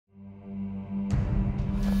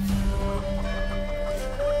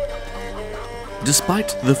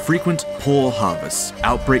Despite the frequent poor harvests,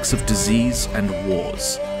 outbreaks of disease and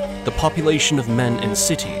wars, the population of men in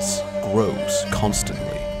cities grows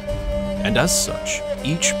constantly. And as such,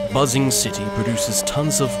 each buzzing city produces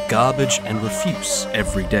tons of garbage and refuse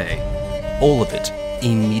every day. All of it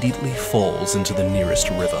immediately falls into the nearest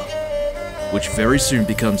river, which very soon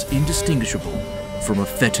becomes indistinguishable from a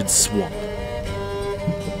fetid swamp.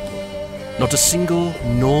 Not a single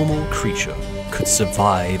normal creature could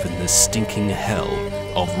survive in this stinking hell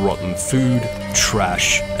of rotten food,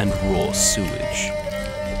 trash, and raw sewage.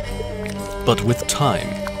 But with time,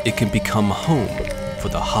 it can become home for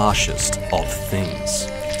the harshest of things.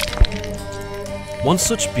 One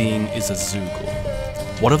such being is a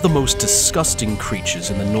Zeugl, one of the most disgusting creatures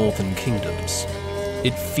in the northern kingdoms.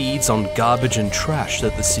 It feeds on garbage and trash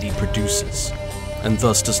that the city produces, and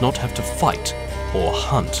thus does not have to fight or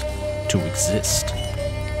hunt to exist.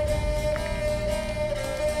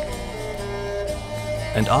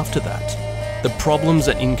 And after that, the problems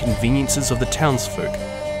and inconveniences of the townsfolk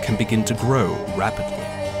can begin to grow rapidly.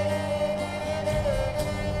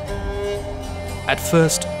 At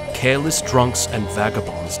first, careless drunks and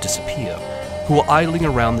vagabonds disappear, who are idling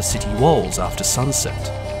around the city walls after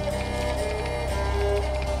sunset.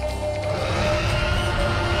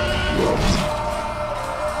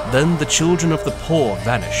 Then the children of the poor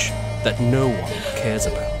vanish, that no one cares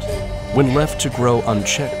about. When left to grow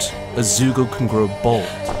unchecked, a Zeugl can grow bold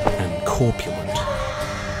and corpulent,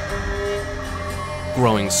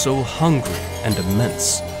 growing so hungry and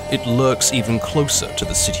immense, it lurks even closer to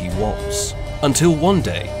the city walls, until one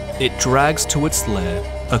day, it drags to its lair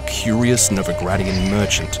a curious Novigradian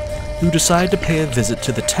merchant who decided to pay a visit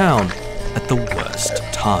to the town at the worst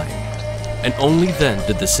time. And only then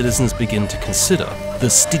did the citizens begin to consider the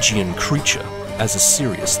Stygian creature as a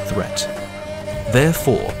serious threat.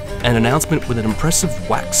 Therefore, an announcement with an impressive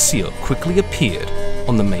wax seal quickly appeared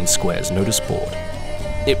on the main square's notice board.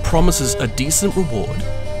 It promises a decent reward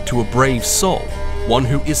to a brave soul, one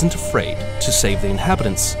who isn't afraid to save the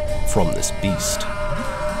inhabitants from this beast.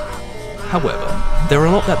 However, there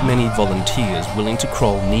are not that many volunteers willing to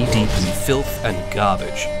crawl knee-deep in filth and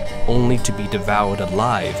garbage, only to be devoured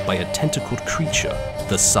alive by a tentacled creature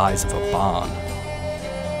the size of a barn.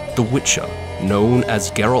 The Witcher, known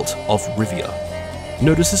as Geralt of Rivia,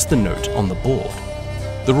 notices the note on the board.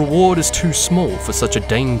 The reward is too small for such a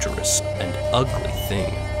dangerous and ugly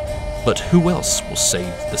thing. But who else will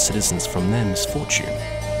save the citizens from their misfortune,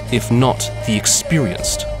 if not the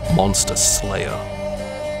experienced monster slayer?